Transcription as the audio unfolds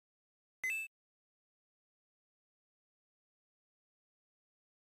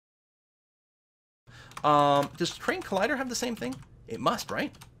Does Terrain Collider have the same thing? It must,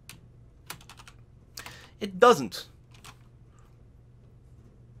 right? It doesn't.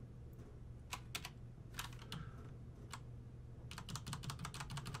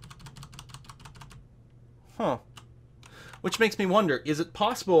 Huh. Which makes me wonder, is it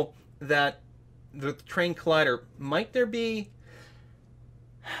possible that the Terrain Collider, might there be...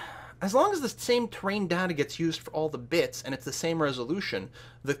 As long as the same terrain data gets used for all the bits and it's the same resolution,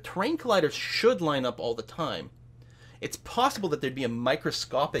 the Terrain Colliders should line up all the time. It's possible that there'd be a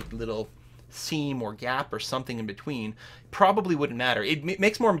microscopic little seam or gap or something in between. Probably wouldn't matter. It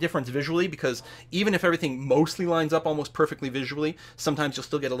makes more difference visually, because even if everything mostly lines up almost perfectly visually, sometimes you'll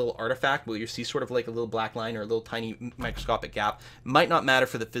still get a little artifact where you see sort of like a little black line or a little tiny microscopic gap. Might not matter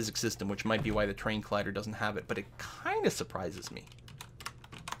for the physics system, which might be why the Terrain Collider doesn't have it, but it kind of surprises me.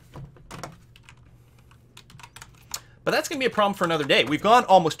 But that's going to be a problem for another day. We've gone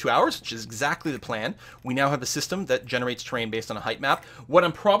almost 2 hours, which is exactly the plan. We now have a system that generates terrain based on a height map. What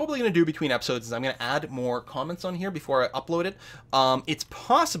I'm probably going to do between episodes is I'm going to add more comments on here before I upload it. It's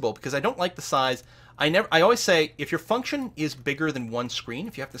possible, because I don't like the size. I always say, if your function is bigger than one screen,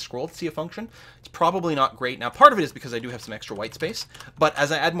 if you have to scroll to see a function, it's probably not great. Now, part of it is because I do have some extra white space, but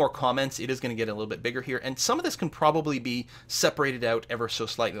as I add more comments, it is going to get a little bit bigger here. And some of this can probably be separated out ever so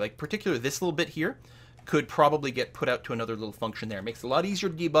slightly. Like, particularly this little bit here could probably get put out to another little function there. It makes it a lot easier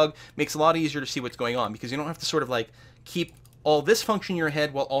to debug, makes it a lot easier to see what's going on, because you don't have to sort of like keep all this function in your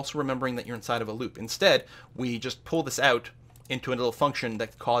head while also remembering that you're inside of a loop. Instead, we just pull this out into a little function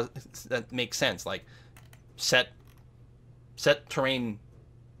that makes sense, like set terrain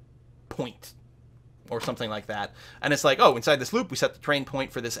point or something like that. And it's like, oh, inside this loop, we set the terrain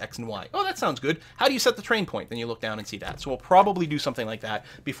point for this X and Y. Oh, that sounds good. How do you set the terrain point? Then you look down and see that. So we'll probably do something like that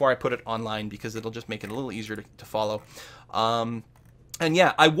before I put it online, because it'll just make it a little easier to follow. And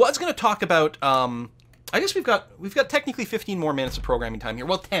yeah, I was going to talk about, I guess we've got technically 15 more minutes of programming time here.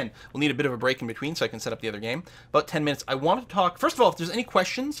 Well, 10. We'll need a bit of a break in between so I can set up the other game. About 10 minutes. I want to talk, first of all, if there's any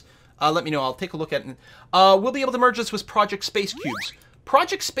questions, let me know. I'll take a look at it. We'll be able to merge this with Project Space Cubes.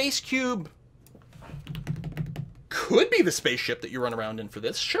 Project Space Cube could be the spaceship that you run around in for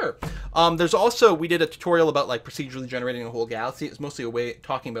this, sure. There's also, we did a tutorial about like procedurally generating a whole galaxy. It's mostly a way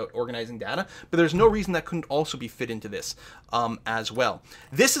talking about organizing data, but there's no reason that couldn't also be fit into this as well.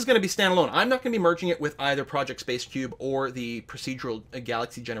 This is going to be standalone. I'm not going to be merging it with either Project Space Cube or the procedural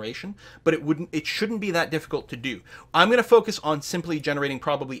galaxy generation, but it shouldn't be that difficult to do. I'm going to focus on simply generating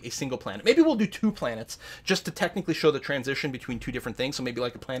probably a single planet. Maybe we'll do 2 planets just to technically show the transition between 2 different things. So maybe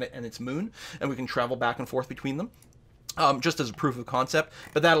like a planet and its moon, and we can travel back and forth between them. Just as a proof of concept,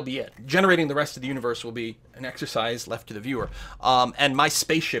 but that'll be it. Generating the rest of the universe will be an exercise left to the viewer. And my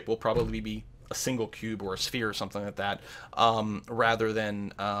spaceship will probably be a single cube or a sphere or something like that, rather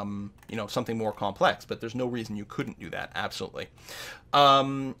than, you know, something more complex. But there's no reason you couldn't do that, absolutely.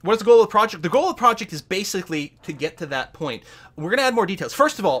 What is the goal of the project? The goal of the project is basically to get to that point. We're going to add more details.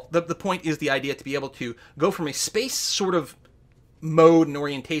 First of all, the point is the idea to be able to go from a space sort of mode and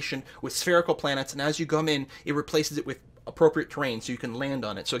orientation with spherical planets, and as you come in, it replaces it with appropriate terrain so you can land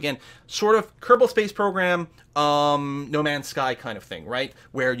on it. So again, sort of Kerbal Space Program, No Man's Sky kind of thing, right?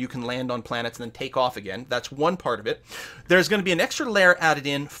 Where you can land on planets and then take off again. That's one part of it. There's going to be an extra layer added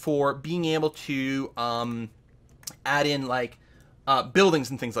in for being able to add in like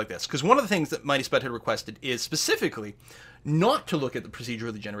buildings and things like this. Because one of the things that MightySpud had requested is specifically not to look at the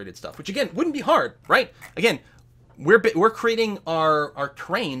procedurally generated stuff, which again, wouldn't be hard, right? Again, we're creating our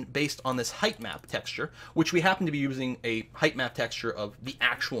terrain based on this height map texture, which we happen to be using a height map texture of the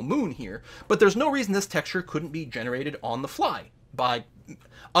actual moon here, but there's no reason this texture couldn't be generated on the fly by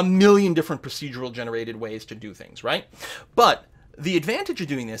a million different procedural generated ways to do things, right? But the advantage of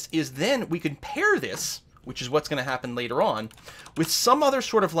doing this is then we can pair this, which is what's going to happen later on, with some other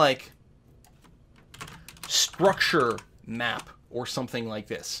sort of like structure map or something like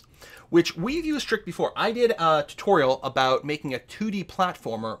this, which we've used Strict before. I did a tutorial about making a 2D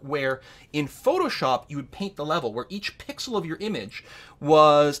platformer where in Photoshop you would paint the level, where each pixel of your image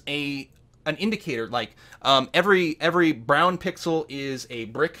was an indicator, like every brown pixel is a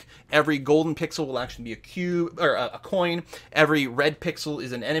brick, every golden pixel will actually be a cube or a coin, every red pixel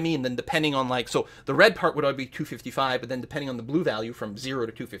is an enemy, and then depending on like, so the red part would be 255, but then depending on the blue value from 0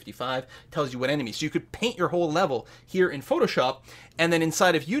 to 255 tells you what enemy. So you could paint your whole level here in Photoshop, and then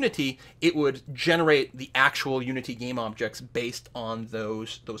inside of Unity it would generate the actual Unity game objects based on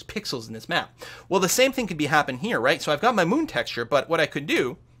those pixels in this map. Well, the same thing could be happen here, right? So I've got my moon texture, but what I could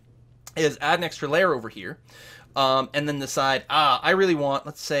do is add an extra layer over here, and then decide, I really want,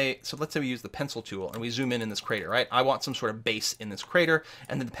 let's say we use the pencil tool and we zoom in this crater, right? I want some sort of base in this crater,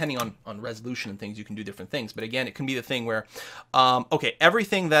 and then depending on resolution and things, you can do different things. But again, it can be the thing where, okay,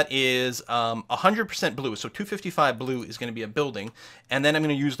 everything that is 100% blue, so 255 blue is going to be a building, and then I'm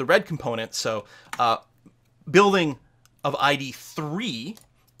going to use the red component, so building of ID 3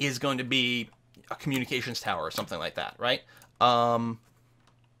 is going to be a communications tower or something like that, right?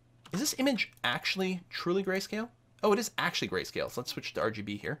 Is this image actually truly grayscale? Oh, it is actually grayscale. So let's switch to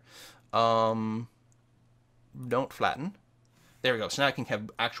RGB here. Don't flatten. There we go. So now I can have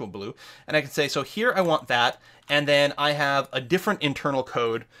actual blue. And I can say, so here I want that. And then I have a different internal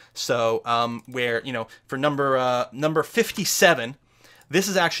code. So where, you know, for number 57, this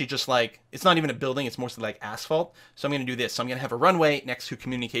is actually just like, it's not even a building, it's mostly like asphalt. So I'm going to do this. So I'm going to have a runway next to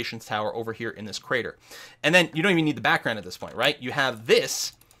communications tower over here in this crater. And then you don't even need the background at this point, right? You have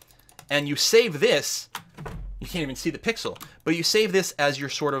this, and you save this. You can't even see the pixel, but you save this as your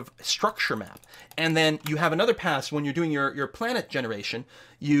sort of structure map. And then you have another pass when you're doing your planet generation.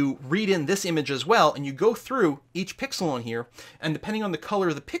 You read in this image as well, and you go through each pixel on here, and depending on the color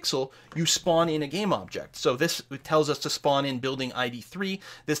of the pixel, you spawn in a game object. So this tells us to spawn in building ID 3.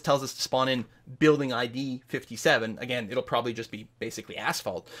 This tells us to spawn in building ID 57. Again, it'll probably just be basically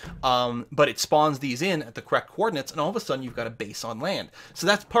asphalt, but it spawns these in at the correct coordinates, and all of a sudden you've got a base on land. So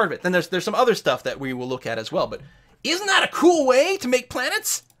that's part of it. Then there's some other stuff that we will look at as well, but isn't that a cool way to make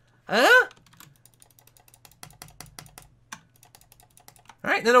planets? Huh? All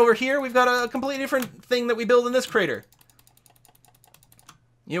right, then over here, we've got a completely different thing that we build in this crater.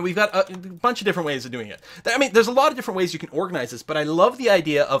 You know, we've got a bunch of different ways of doing it. I mean, there's a lot of different ways you can organize this, but I love the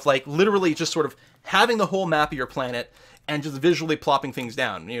idea of, like, literally just sort of having the whole map of your planet and just visually plopping things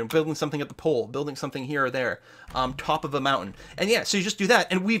down. You know, building something at the pole, building something here or there, top of a mountain. And yeah, so you just do that.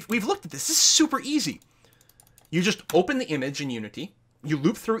 And we've looked at this. This is super easy. You just open the image in Unity, you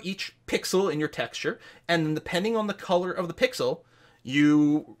loop through each pixel in your texture, and then depending on the color of the pixel,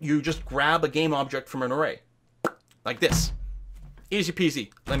 you just grab a game object from an array. Like this. Easy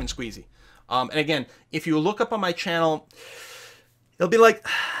peasy, lemon squeezy. And again, if you look up on my channel, it'll be like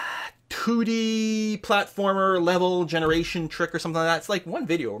 2D platformer level generation trick or something like that. It's like one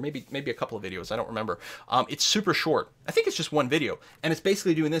video, or maybe a couple of videos. I don't remember. It's super short. I think it's just one video, and it's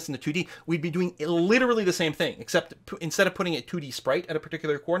basically doing this in the 2D. We'd be doing literally the same thing, except instead of putting a 2D sprite at a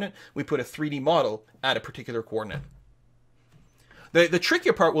particular coordinate, we put a 3D model at a particular coordinate. The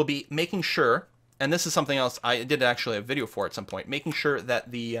trickier part will be making sure, and this is something else I did actually a video for at some point, making sure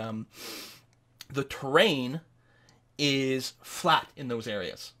that the terrain is flat in those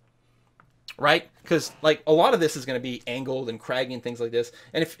areas, right? Because like a lot of this is going to be angled and craggy and things like this,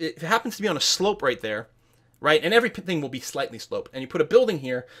 and if it happens to be on a slope right there, right, and everything will be slightly sloped, and you put a building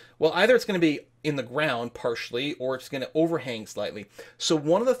here, well, either it's going to be in the ground partially, or it's going to overhang slightly. So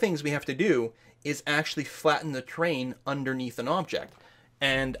one of the things we have to do is actually flatten the terrain underneath an object.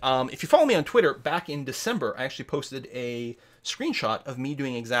 And if you follow me on Twitter, back in December, I actually posted a screenshot of me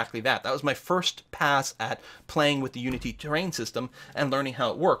doing exactly that. That was my first pass at playing with the Unity terrain system and learning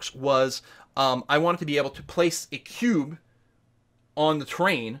how it works. Was I wanted to be able to place a cube on the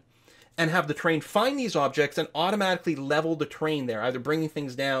terrain and have the terrain find these objects and automatically level the terrain there, either bringing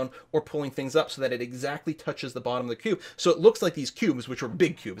things down or pulling things up so that it exactly touches the bottom of the cube. So it looks like these cubes, which are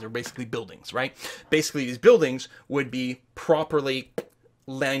big cubes, they're basically buildings, right? Basically, these buildings would be properly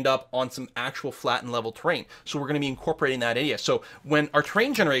lined up on some actual flat and level terrain. So we're going to be incorporating that idea. So when our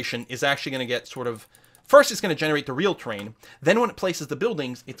terrain generation is actually going to get sort of, first it's going to generate the real terrain. Then when it places the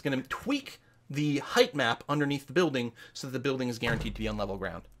buildings, it's going to tweak the height map underneath the building so that the building is guaranteed to be on level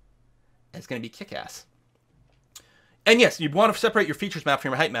ground. It's going to be kick-ass. And yes, you want to separate your features map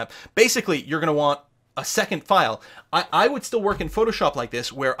from your height map. Basically, you're going to want a second file. I would still work in Photoshop like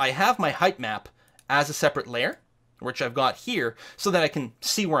this, where I have my height map as a separate layer, which I've got here, so that I can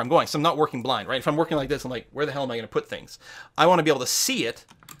see where I'm going. So I'm not working blind, right? If I'm working like this, I'm like, where the hell am I going to put things? I want to be able to see it,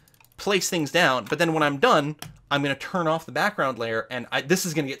 place things down, but then when I'm done, I'm going to turn off the background layer, and this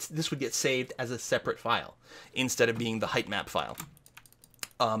would get saved as a separate file instead of being the height map file.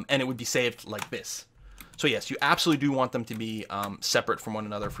 And it would be saved like this. So yes, you absolutely do want them to be separate from one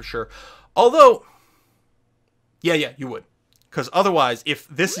another for sure. Although, yeah, you would. Because otherwise, if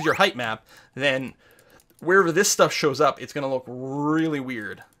this is your height map, then wherever this stuff shows up, it's going to look really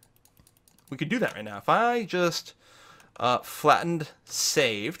weird. We could do that right now. If I just flattened,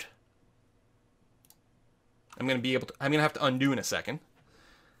 saved, I'm going to have to undo in a second.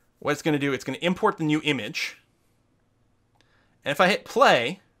 What it's going to do, it's going to import the new image. And if I hit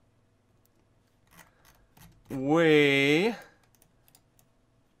play,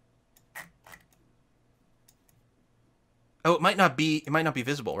 Oh, it might not be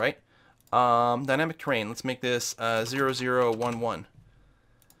visible, right? Dynamic terrain. Let's make this 0, 0, 1, 1.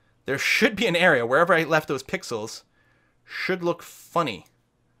 There should be an area wherever I left those pixels. Should look funny.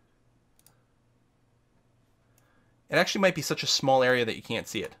 It actually might be such a small area that you can't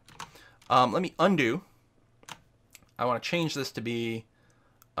see it. Let me undo. I want to change this to be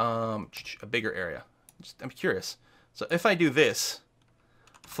a bigger area. I'm curious. So if I do this,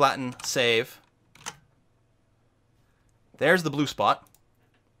 flatten, save. There's the blue spot.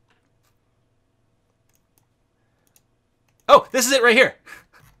 Oh, this is it right here.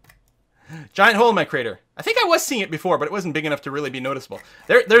 Giant hole in my crater. I think I was seeing it before, but it wasn't big enough to really be noticeable.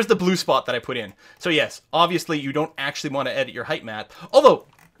 There's the blue spot that I put in. So yes, obviously you don't actually want to edit your height map. Although,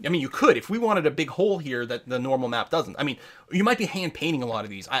 I mean, you could if we wanted a big hole here that the normal map doesn't. I mean, you might be hand painting a lot of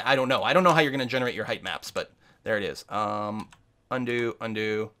these. I don't know. I don't know how you're going to generate your height maps, but there it is. Undo,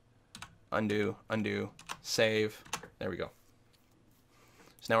 undo, undo, undo, save. There we go.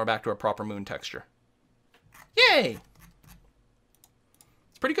 So now we're back to our proper moon texture. Yay!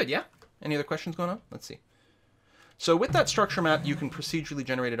 It's pretty good, yeah? Any other questions going on? Let's see. So with that structure map, you can procedurally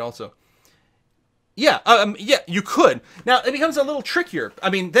generate it also. Yeah, yeah, you could. Now, it becomes a little trickier.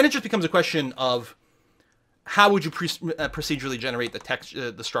 I mean, then it just becomes a question of how would you procedurally generate the text,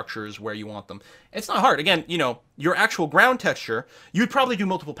 the structures where you want them. It's not hard. Again, you know, your actual ground texture, you'd probably do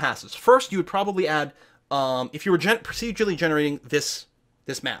multiple passes. First, you would probably add, if you were procedurally generating this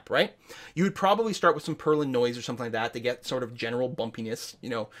map, right? You would probably start with some purlin noise or something like that to get sort of general bumpiness, you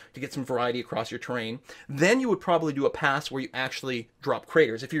know, to get some variety across your terrain. Then you would probably do a pass where you actually drop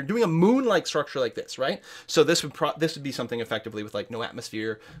craters. If you're doing a moon-like structure like this, right? So this would be something effectively with like no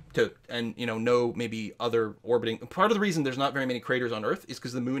atmosphere and you know, no maybe other orbiting. Part of the reason there's not very many craters on Earth is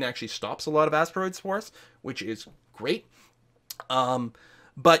because the moon actually stops a lot of asteroids for us, which is great.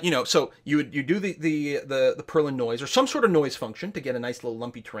 But, you know, so you do the purlin noise or some sort of noise function to get a nice little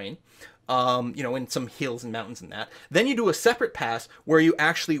lumpy terrain, you know, in some hills and mountains and that. Then you do a separate pass where you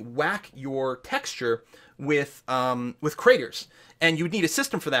actually whack your texture with craters. And you would need a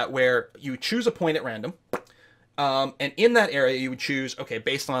system for that where you choose a point at random. And in that area, you would choose, okay,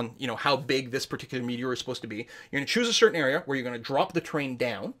 based on, you know, how big this particular meteor is supposed to be, you're going to choose a certain area where you're going to drop the terrain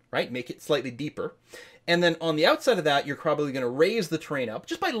down, right? Make it slightly deeper. And then on the outside of that, you're probably going to raise the terrain up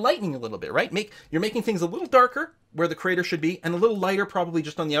just by lightening a little bit, right? You're making things a little darker where the crater should be and a little lighter probably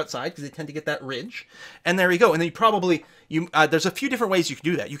just on the outside because they tend to get that ridge. And there you go. And then you probably, there's a few different ways you could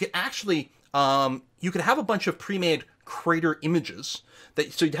do that. You could actually, you could have a bunch of pre-made crater images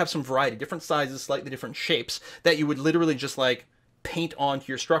so you'd have some variety, different sizes, slightly different shapes that you would literally just like paint onto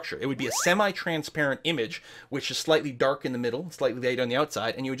your structure. It would be a semi-transparent image, which is slightly dark in the middle, slightly light on the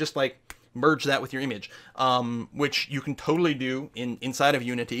outside, and you would just like merge that with your image, which you can totally do inside of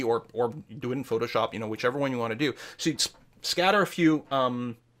Unity or do it in Photoshop, you know, whichever one you want to do. So you'd scatter a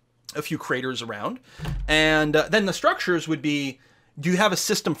few craters around, and then the structures would be, do you have a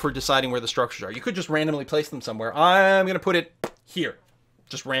system for deciding where the structures are? You could just randomly place them somewhere. I'm going to put it here,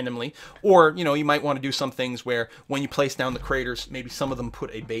 just randomly. Or, you know, you might want to do some things where when you place down the craters, maybe some of them put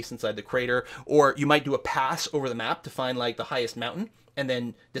a base inside the crater, or you might do a pass over the map to find like the highest mountain and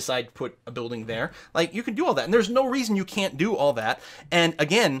then decide to put a building there. Like, you can do all that, and there's no reason you can't do all that. And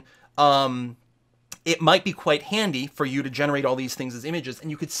again, it might be quite handy for you to generate all these things as images,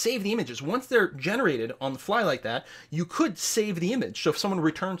 and you could save the images. Once they're generated on the fly like that, you could save the image. So if someone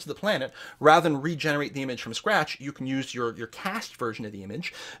returns to the planet, rather than regenerate the image from scratch, you can use your cached version of the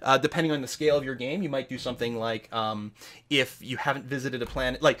image. Depending on the scale of your game, you might do something like, if you haven't visited a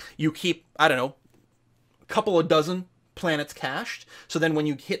planet, like you keep, I don't know, a couple of dozen planets cached. So then when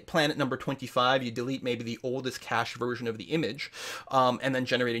you hit planet number 25, you delete maybe the oldest cached version of the image, and then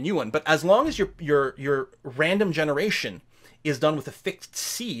generate a new one. But as long as your random generation is done with a fixed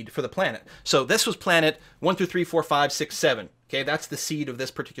seed for the planet. So this was planet 1, 2, 3, 4, 5, 6, 7. Okay, that's the seed of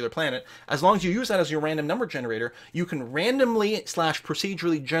this particular planet. As long as you use that as your random number generator, you can randomly /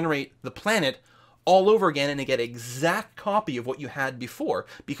 procedurally generate the planet all over again and get an exact copy of what you had before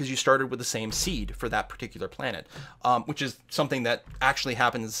because you started with the same seed for that particular planet, which is something that actually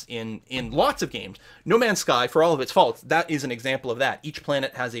happens in lots of games. No Man's Sky, for all of its faults, that is an example of that. Each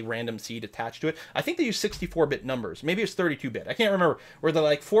planet has a random seed attached to it. I think they use 64-bit numbers. Maybe it's 32-bit. I can't remember. Were there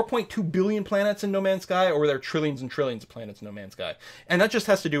like 4.2 billion planets in No Man's Sky, or were there trillions and trillions of planets in No Man's Sky? And that just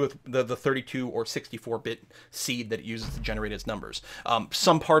has to do with the 32 or 64-bit seed that it uses to generate its numbers.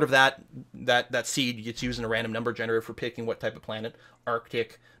 Some part of that seed gets used in a random number generator for picking what type of planet: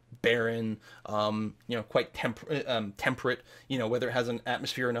 Arctic, barren, you know, quite temperate, you know, whether it has an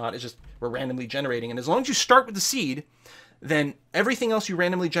atmosphere or not. It's just, we're randomly generating. And as long as you start with the seed, then everything else you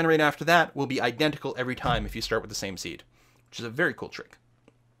randomly generate after that will be identical every time if you start with the same seed. which is a very cool trick.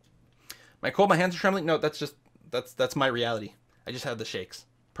 Am I cold? My hands are trembling? No, that's my reality. I just had the shakes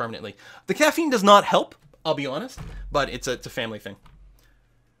permanently. The caffeine does not help, I'll be honest, but it's a family thing.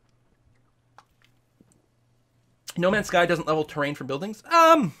 No Man's Sky doesn't level terrain for buildings.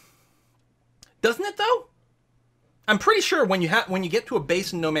 Doesn't it though? I'm pretty sure when you get to a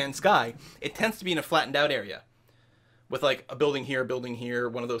base in No Man's Sky, it tends to be in a flattened out area, with like a building here,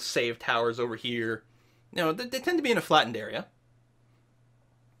 one of those save towers over here. You know, they tend to be in a flattened area.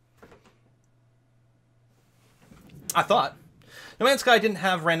 I thought. No Man's Sky didn't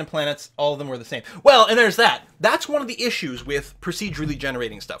have random planets. All of them were the same. Well, and there's that. That's one of the issues with procedurally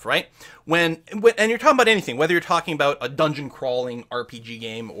generating stuff, right? And you're talking about anything, whether you're talking about a dungeon crawling RPG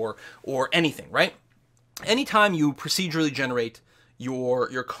game or anything, right? Anytime you procedurally generate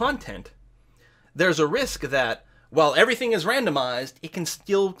your content, there's a risk that while everything is randomized, it can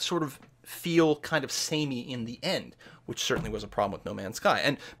still sort of feel kind of samey in the end, which certainly was a problem with No Man's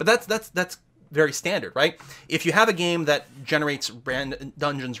Sky. But that's very standard, right? If you have a game that generates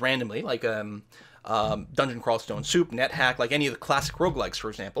dungeons randomly, like Dungeon Crawl, Stone Soup, NetHack, like any of the classic roguelikes, for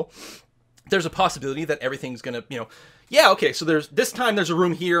example, there's a possibility that everything's gonna, yeah, okay, so this time there's a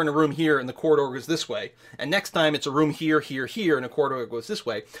room here and a room here and the corridor goes this way. And next time it's a room here, here, here, and a corridor goes this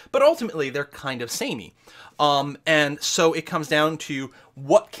way. But ultimately, they're kind of samey. And so it comes down to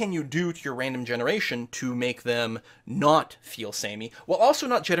what can you do to your random generation to make them not feel samey, while also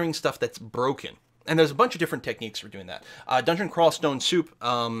not generating stuff that's broken. And there's a bunch of different techniques for doing that. Dungeon Crawl Stone Soup,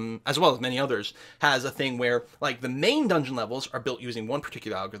 as well as many others, has a thing where, like, the main dungeon levels are built using one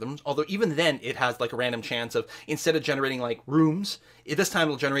particular algorithm, although even then it has, like, a random chance of, instead of generating, like, rooms, this time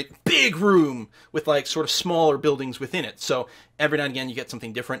it'll generate big room with, like, sort of smaller buildings within it. So every now and again you get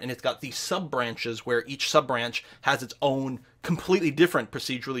something different, and it's got these sub-branches where each sub-branch has its own completely different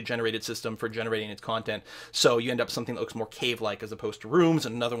procedurally generated system for generating its content. So you end up with something that looks more cave-like as opposed to rooms,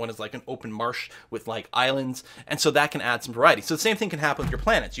 and another one is like an open marsh with like islands, and so that can add some variety. So the same thing can happen with your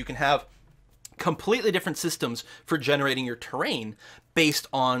planets. You can have completely different systems for generating your terrain based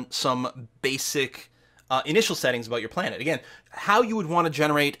on some basic initial settings about your planet. Again, how you would want to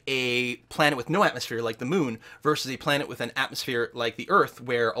generate a planet with no atmosphere like the moon versus a planet with an atmosphere like the Earth,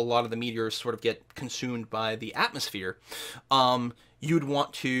 where a lot of the meteors sort of get consumed by the atmosphere, you'd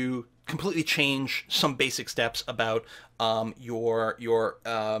want to completely change some basic steps about your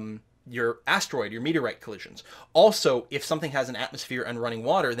asteroid, your meteorite collisions. Also, if something has an atmosphere and running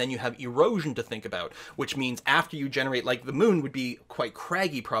water, then you have erosion to think about, which means after you generate, like the moon would be quite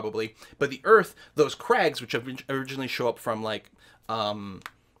craggy probably, but the Earth, those crags, which originally show up from like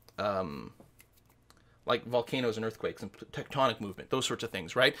volcanoes and earthquakes and tectonic movement, those sorts of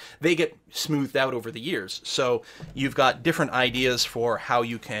things, right? They get smoothed out over the years. So you've got different ideas for how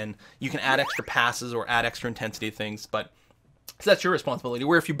you can add extra passes or add extra intensity to things, but so that's your responsibility.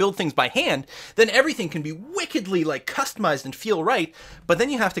 Where if you build things by hand, then everything can be wickedly like customized and feel right, but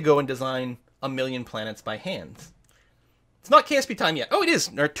then you have to go and design a million planets by hand. It's not KSP time yet. Oh, it is.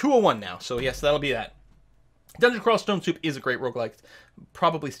 Or 201 now. So yes, that'll be that. Dungeon Crawl Stone Soup is a great roguelike.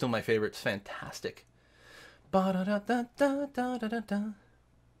 Probably still my favorite. It's fantastic.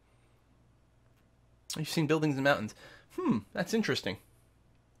 You've seen buildings and mountains. That's interesting.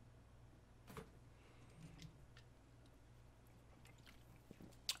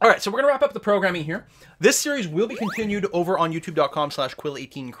 All right, so we're going to wrap up the programming here. This series will be continued over on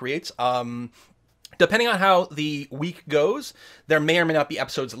youtube.com/quill18creates. Depending on how the week goes, there may or may not be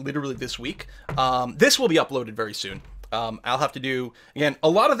episodes literally this week. This will be uploaded very soon. I'll have to do, again, a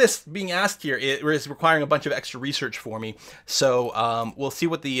lot of this being asked here is requiring a bunch of extra research for me. So we'll see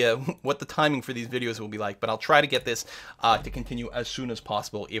what the timing for these videos will be like, but I'll try to get this to continue as soon as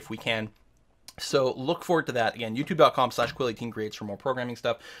possible if we can. So look forward to that. Again, youtube.com/quill18creates for more programming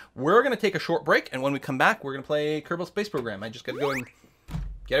stuff. We're going to take a short break, and when we come back, we're going to play Kerbal Space Program. I just got to go and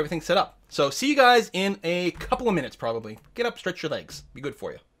get everything set up. So see you guys in a couple of minutes, probably. Get up, stretch your legs. Be good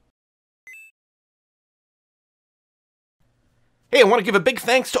for you. Hey, I want to give a big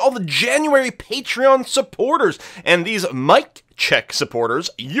thanks to all the January Patreon supporters and these Mic Check supporters: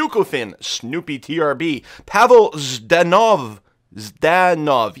 Yukofin, Snoopy TRB, Pavel Zdanov,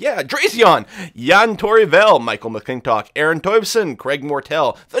 yeah, Drazion, Jan Torivel, Michael McClintock, Aaron Toibson, Craig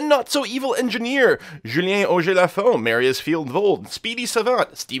Mortel, The Not-So-Evil Engineer, Julien Auger-Lafont, Marius Fieldvold, Speedy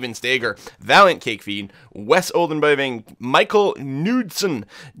Savant, Steven Stager, Valiant Cakefeed, Wes Oldenbeving, Michael Knudsen,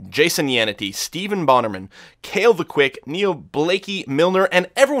 Jason Yanity, Stephen Bonnerman, Cale the Quick, Neil Blakey Milner, and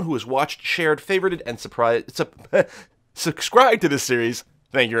everyone who has watched, shared, favorited, and subscribed to this series.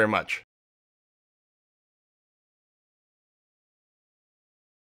 Thank you very much.